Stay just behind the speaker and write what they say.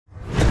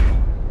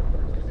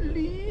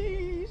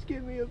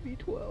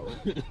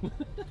V12.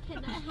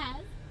 Can I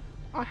have?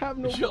 I have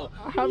no. Yo,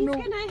 I have no.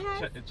 Can I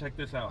have? check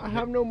this out. I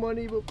have no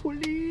money, but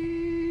please.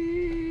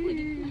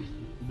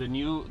 The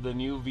new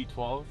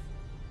V12,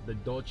 the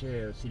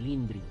Dolce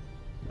Cilindri.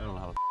 I don't know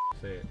how to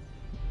say it.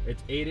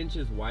 It's 8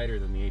 inches wider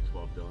than the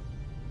A12 though.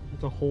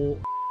 It's a whole.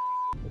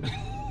 A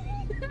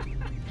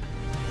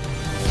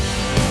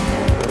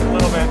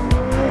little bit.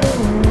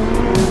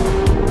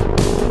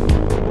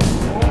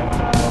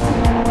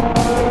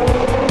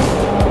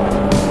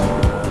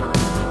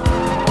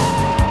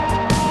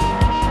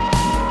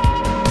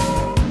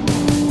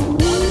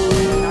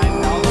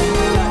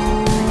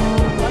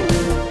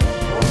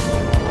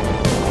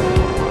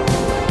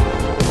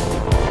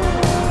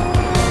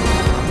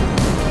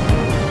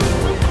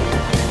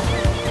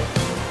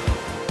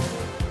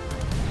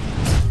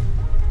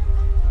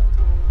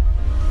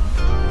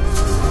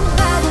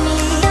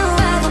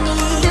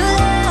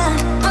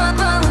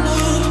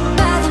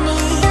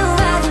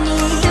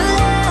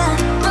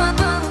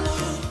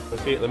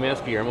 Let me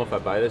ask Guillermo if I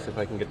buy this, if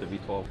I can get the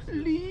V12.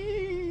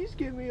 Please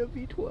give me a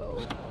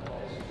V12.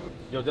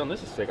 Yo, Dylan,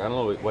 this is sick. I don't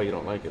know why you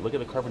don't like it. Look at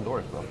the carbon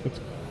doors, bro.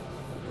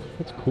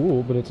 It's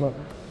cool, but it's not.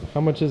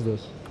 How much is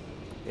this?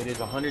 It is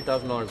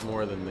 $100,000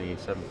 more than the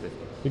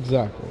 750.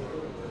 Exactly.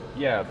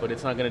 Yeah, but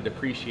it's not going to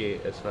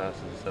depreciate as fast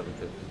as the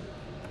 750.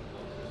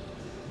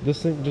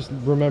 This thing, just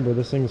remember,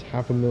 this thing's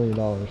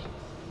 $500,000.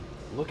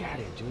 Look at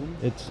it, dude.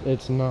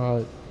 It's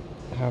not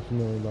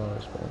 $500,000, bro.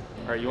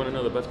 All right, you want to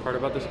know the best part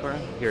about this car?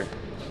 Here.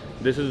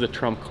 This is the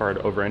trump card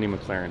over any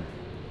McLaren.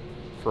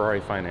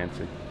 Ferrari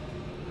financing.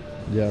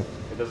 Yeah.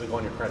 It doesn't go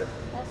on your credit.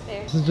 That's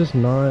fair. This is just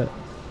not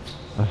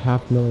a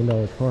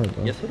 $500,000 car,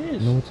 bro. Yes, it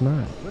is. No, it's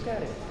not. Look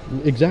at it.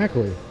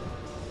 Exactly.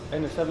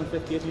 And the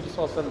 750, you just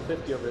saw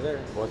 750 over there.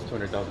 Well, it's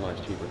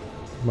 $200,000 cheaper.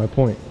 My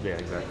point. Yeah,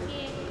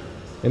 exactly.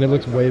 And it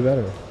looks way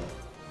better.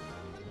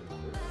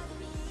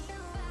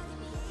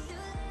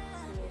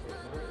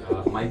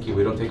 Mikey,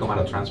 we don't take them out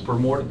of transport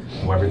mode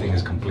where everything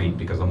is complete,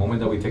 because the moment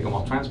that we take them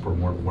off transport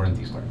mode,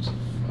 warranty starts.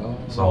 Oh.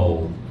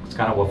 So it's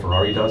kind of what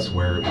Ferrari does,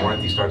 where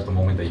warranty starts the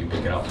moment that you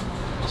pick it up.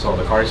 So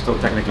the car is still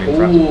technically in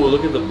transport. Ooh,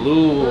 look at the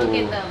blue. Look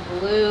at the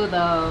blue,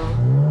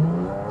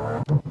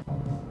 though.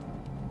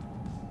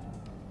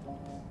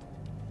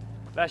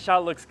 That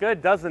shot looks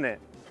good, doesn't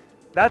it?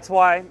 That's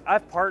why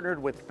I've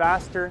partnered with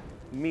Faster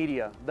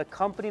Media, the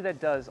company that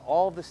does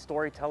all the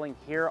storytelling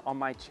here on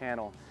my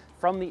channel,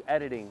 from the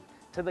editing,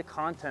 to the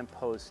content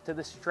posts, to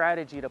the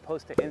strategy to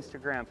post to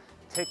Instagram,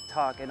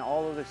 TikTok, and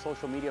all other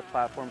social media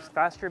platforms.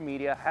 Faster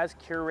Media has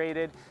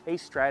curated a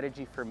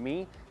strategy for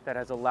me that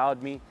has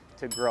allowed me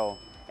to grow.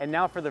 And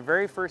now for the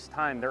very first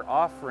time, they're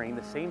offering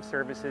the same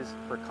services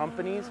for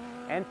companies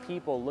and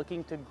people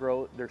looking to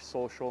grow their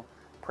social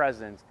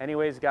presence.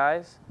 Anyways,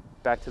 guys,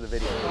 back to the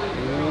video.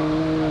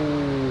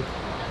 Ooh.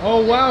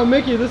 Oh wow,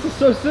 Mickey, this is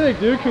so sick,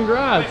 dude.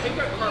 Congrats. I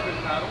got carbon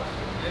paddles.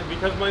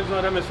 Because mine's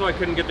not MSO, I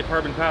couldn't get the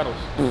carbon paddles.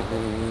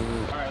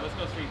 Alright, let's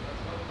go see.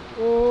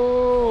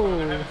 Oh. I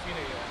haven't seen it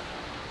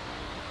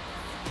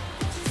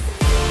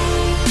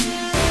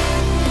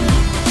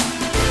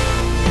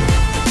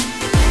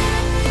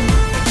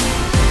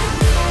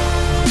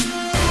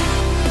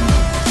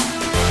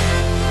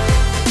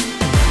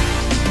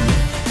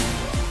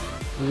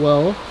yet.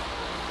 Well.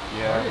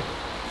 Yeah.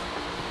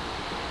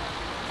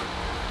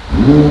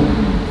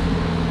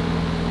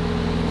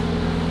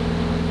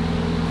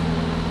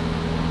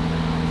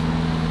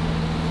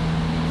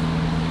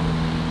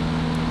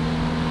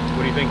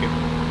 What are you thinking?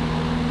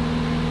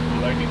 You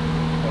like it?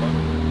 Hold on.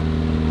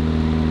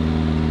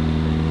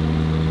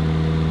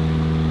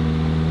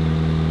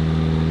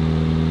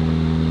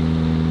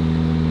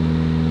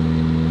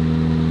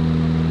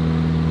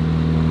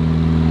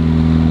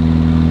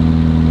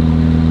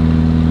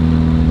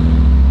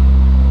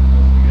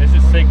 This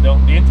is sick though.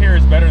 The interior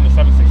is better in the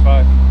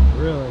 765.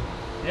 Really?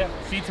 Yeah.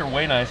 Seats are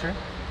way nicer.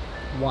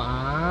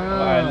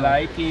 Wow. I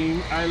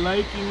liking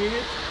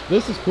it.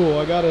 This is cool.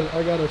 I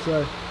gotta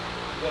say.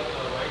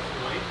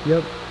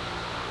 Yep.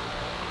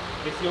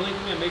 It's the only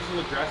thing that makes it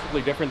look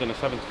drastically different than a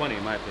 720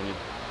 in my opinion.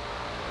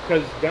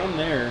 Because down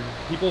there,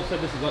 people said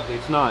this is ugly.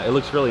 It's not. It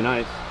looks really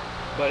nice.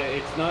 But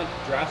it's not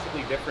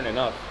drastically different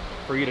enough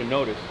for you to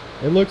notice.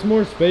 It looks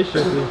more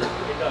spacious. It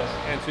does.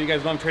 And so you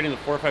guys know I'm trading the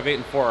 458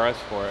 and 4RS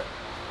for it.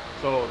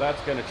 So that's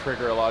going to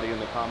trigger a lot of you in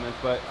the comments.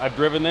 But I've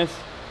driven this.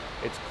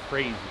 It's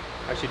crazy.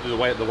 Actually, the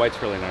white. The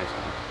white's really nice.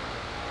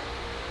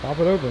 Pop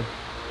it open.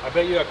 I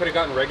bet you I could have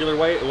gotten regular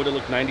white. It would have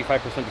looked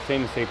 95% the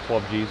same and saved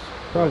 12 G's.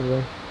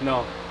 Probably.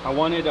 No, I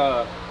wanted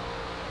Wow.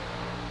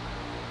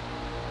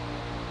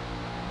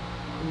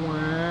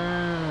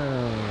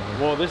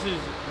 well, this is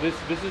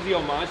the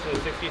homage to the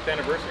 60th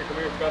anniversary. Come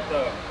here, it's got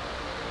the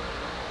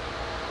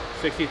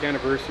 60th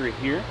anniversary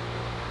here.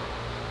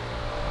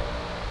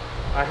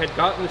 I had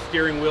gotten the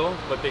steering wheel,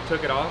 but they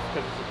took it off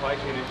because of supply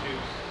chain issues.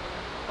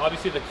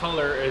 Obviously, the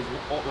color is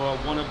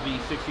one of the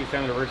 60th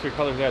anniversary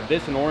colors. They have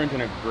this in orange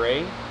and a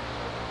gray.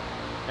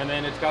 And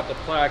then it's got the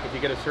plaque if you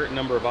get a certain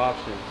number of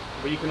options.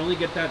 But you can only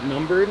get that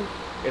numbered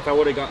if I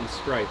would have gotten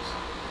stripes.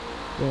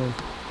 Yeah.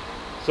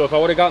 So if I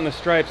would have gotten the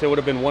stripes, it would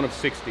have been one of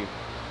 60.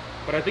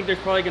 But I think there's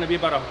probably going to be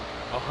about a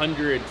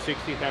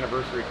 160th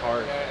anniversary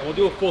car. Yeah, and we'll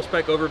do a full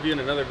spec overview in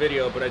another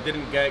video, but I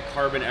didn't get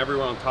carbon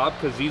everywhere on top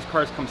because these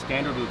cars come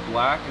standard with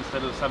black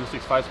instead of the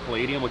 765's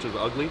palladium, which is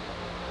ugly.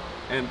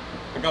 And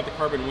I got the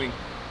carbon wing.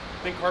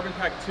 I think carbon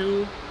pack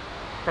 2,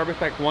 carbon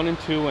pack 1 and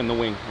 2, and the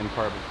wing in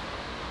carbon.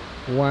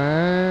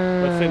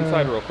 Wow. Let's sit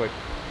inside real quick.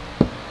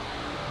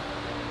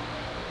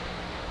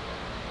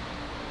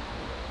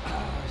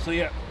 So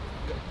yeah,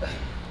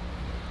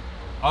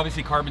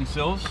 obviously carbon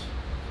sills.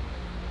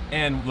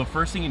 And the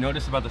first thing you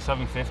notice about the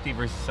 750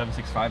 versus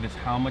 765 is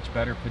how much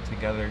better put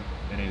together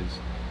it is.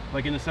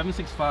 Like in the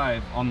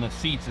 765, on the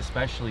seats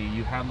especially,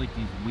 you have like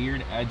these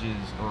weird edges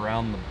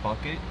around the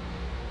bucket.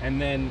 And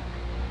then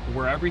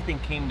where everything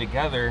came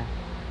together,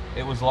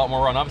 it was a lot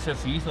more raw. And obviously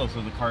that's the ethos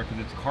of the car because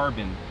it's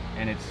carbon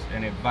and it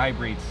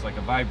vibrates like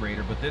a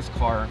vibrator. But this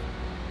car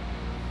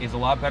is a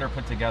lot better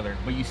put together.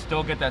 But you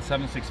still get that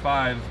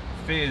 765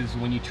 fizz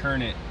when you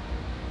turn it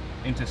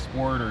into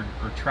sport or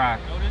track.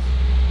 Notice?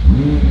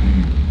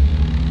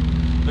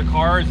 The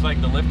car is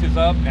like, the lift is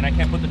up and I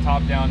can't put the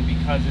top down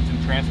because it's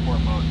in transport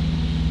mode.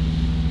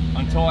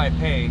 Until I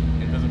pay,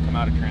 it doesn't come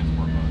out of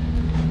transport mode.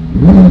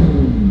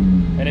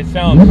 And it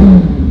sounds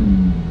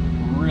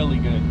really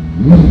good.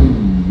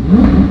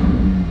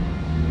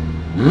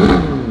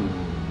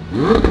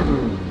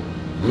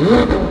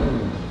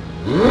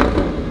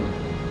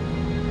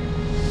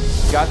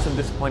 Got some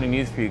disappointing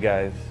news for you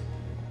guys.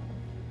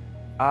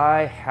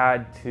 I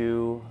had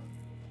to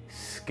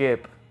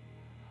skip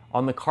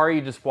on the car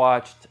you just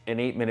watched an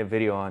 8-minute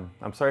video on.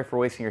 I'm sorry for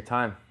wasting your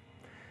time.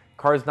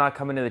 Car's not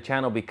coming to the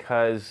channel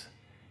because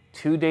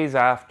 2 days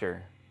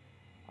after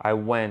I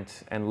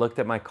went and looked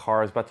at my car,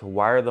 I was about to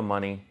wire the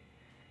money,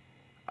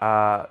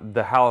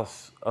 the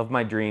house of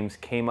my dreams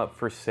came up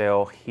for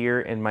sale here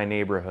in my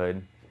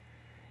neighborhood,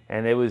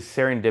 and it was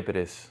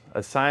serendipitous.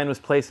 A sign was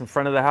placed in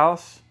front of the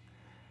house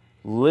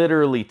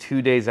literally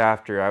 2 days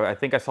after. I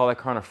think I saw that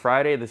car on a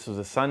Friday, this was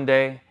a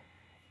Sunday,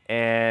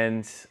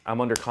 and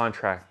I'm under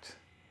contract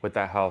with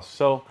that house.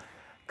 So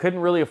couldn't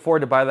really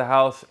afford to buy the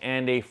house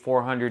and a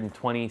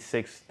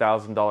 $426,000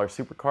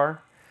 supercar.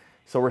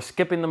 So we're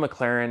skipping the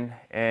McLaren,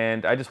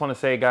 and I just want to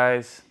say,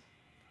 guys,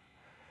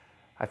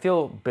 I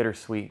feel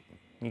bittersweet.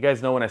 You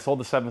guys know when I sold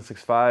the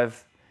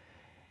 765,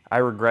 I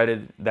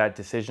regretted that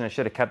decision. I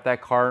should have kept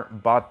that car,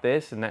 bought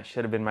this, and that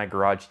should have been my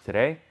garage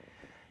today.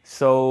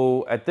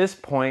 So at this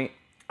point,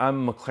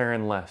 I'm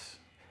McLaren less.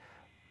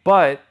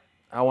 But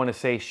I want to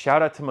say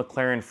shout out to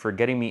McLaren for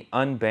getting me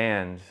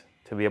unbanned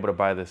to be able to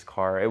buy this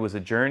car. It was a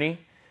journey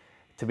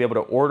to be able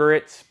to order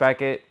it,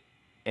 spec it,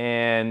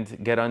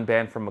 and get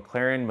unbanned from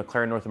McLaren.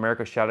 McLaren North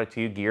America, shout out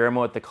to you.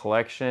 Guillermo at the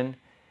collection,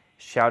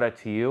 shout out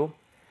to you.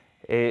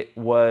 It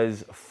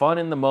was fun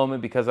in the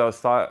moment because I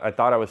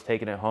thought I was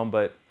taking it home,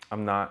 but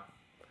I'm not.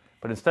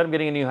 But instead of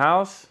getting a new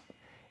house,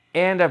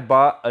 and I've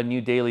bought a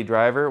new daily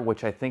driver,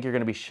 which I think you're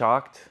gonna be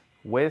shocked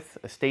with.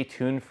 Stay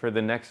tuned for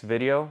the next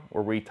video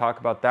where we talk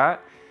about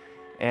that.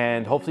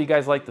 And hopefully you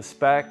guys like the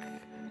spec,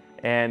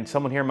 and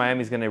someone here in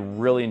Miami is gonna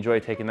really enjoy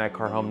taking that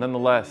car home.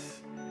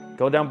 Nonetheless,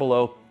 go down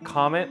below,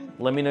 comment,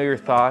 let me know your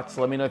thoughts.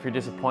 Let me know if you're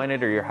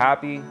disappointed or you're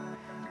happy.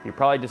 You're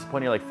probably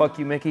disappointed, you're like, fuck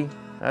you, Mickey.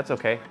 That's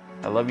okay.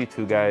 I love you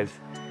too, guys.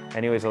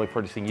 Anyways, I look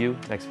forward to seeing you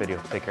next video.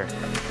 Take care.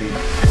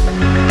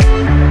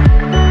 Peace.